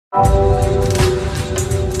After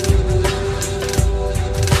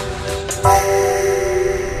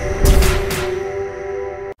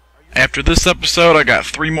this episode, I got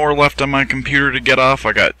 3 more left on my computer to get off.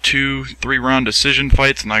 I got 2 3-round decision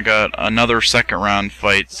fights, and I got another 2nd round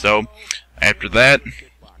fight. So after that,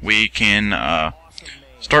 we can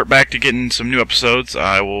start back to getting some new episodes.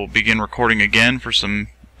 I will begin recording again for some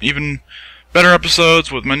even better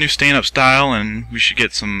episodes with my new stand-up style, and we should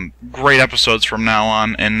get some great episodes from now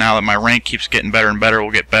on. And now that my rank keeps getting better and better,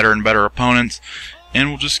 we'll get better and better opponents, and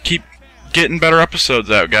we'll just keep getting better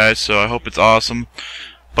episodes out, guys. So I hope it's awesome.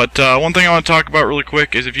 But one thing I want to talk about really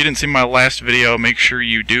quick is if you didn't see my last video, make sure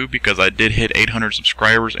you do, because I did hit 800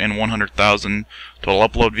 subscribers and 100,000 total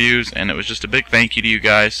upload views, and it was just a big thank you to you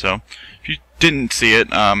guys. So if you didn't see it,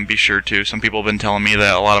 be sure to. Some people have been telling me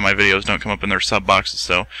that a lot of my videos don't come up in their sub boxes,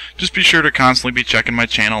 so just be sure to constantly be checking my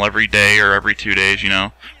channel every day or every 2 days, you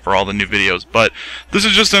know, for all the new videos. But this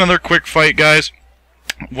is just another quick fight, guys.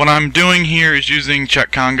 What I'm doing here is using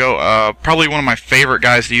Czech Congo, probably one of my favorite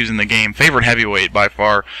guys to use in the game, favorite heavyweight by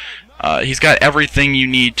far. He's got everything you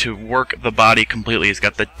need to work the body completely. He's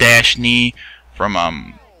got the dash knee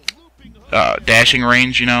from dashing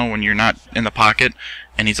range, you know, when you're not in the pocket,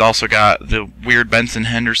 and he's also got the weird Benson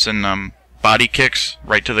Henderson body kicks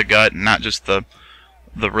right to the gut, and not just the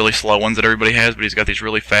really slow ones that everybody has, but he's got these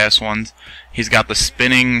really fast ones. He's got the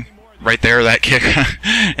spinning right there, that kick.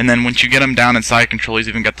 And then once you get him down in side control, he's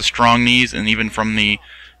even got the strong knees, and even from the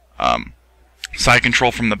side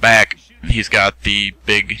control from the back, he's got the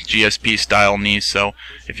big GSP style knees. So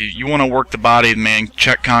if you want to work the body, man,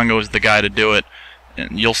 Czech Congo is the guy to do it,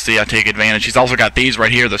 and you'll see I take advantage. He's also got these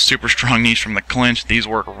right here, the super strong knees from the clinch. These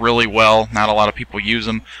work really well. Not a lot of people use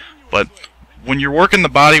them, but when you're working the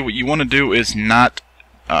body, what you want to do is not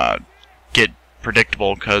get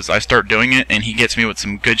predictable, because I start doing it and he gets me with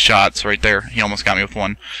some good shots right there. He almost got me with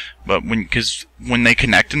one, but when they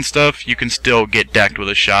connect and stuff, you can still get decked with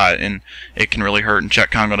a shot, and it can really hurt. And Czech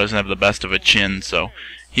Congo doesn't have the best of a chin, so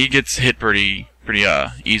he gets hit pretty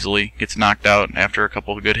easily, gets knocked out after a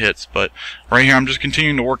couple of good hits. But right here I'm just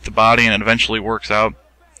continuing to work the body, and it eventually works out.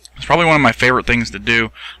 It's probably one of my favorite things to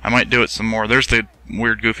do. I might do it some more. There's the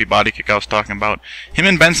weird goofy body kick I was talking about. Him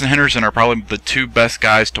and Benson Henderson are probably the 2 best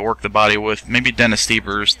guys to work the body with. Maybe Dennis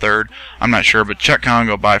Stieber is 3rd. I'm not sure, but Czech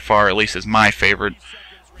Congo by far at least is my favorite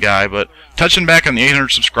guy. But touching back on the 800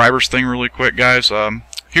 subscribers thing really quick, guys.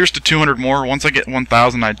 Here's to 200 more. Once I get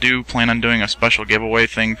 1,000, I do plan on doing a special giveaway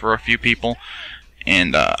thing for a few people.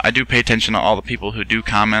 And I do pay attention to all the people who do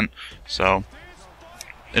comment, so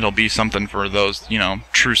it'll be something for those, you know,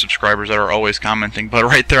 true subscribers that are always commenting. But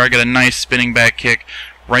right there, I get a nice spinning back kick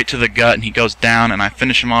right to the gut, and he goes down, and I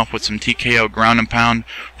finish him off with some TKO ground and pound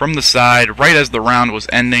from the side right as the round was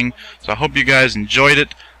ending. So I hope you guys enjoyed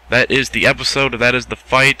it. That is the episode. That is the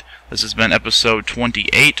fight. This has been episode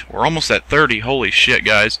 28. We're almost at 30. Holy shit,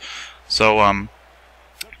 guys. So,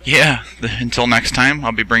 yeah, until next time,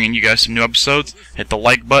 I'll be bringing you guys some new episodes. Hit the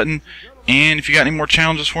like button. And if you got any more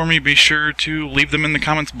challenges for me, be sure to leave them in the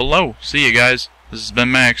comments below. See you guys. This has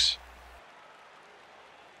been Max.